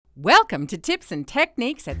Welcome to Tips and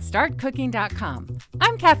Techniques at StartCooking.com.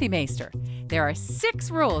 I'm Kathy Maister. There are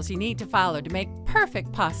 6 rules you need to follow to make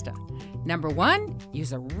perfect pasta. Number 1,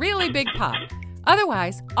 use a really big pot.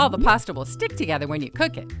 Otherwise, all the pasta will stick together when you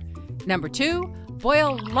cook it. Number 2,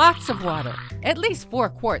 boil lots of water, at least 4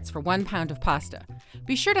 quarts for 1 pound of pasta.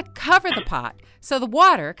 Be sure to cover the pot so the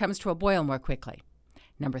water comes to a boil more quickly.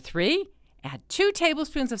 Number 3, add 2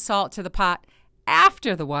 tablespoons of salt to the pot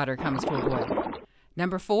after the water comes to a boil.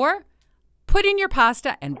 Number 4, put in your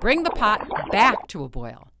pasta and bring the pot back to a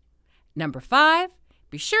boil. Number 5,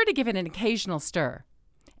 be sure to give it an occasional stir.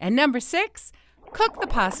 And number 6, cook the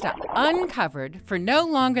pasta uncovered for no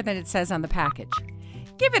longer than it says on the package.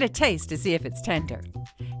 Give it a taste to see if it's tender.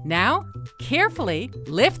 Now, carefully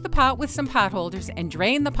lift the pot with some pot holders and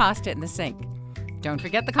drain the pasta in the sink. Don't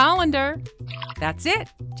forget the colander. That's it.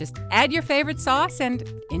 Just add your favorite sauce and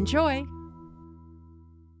enjoy.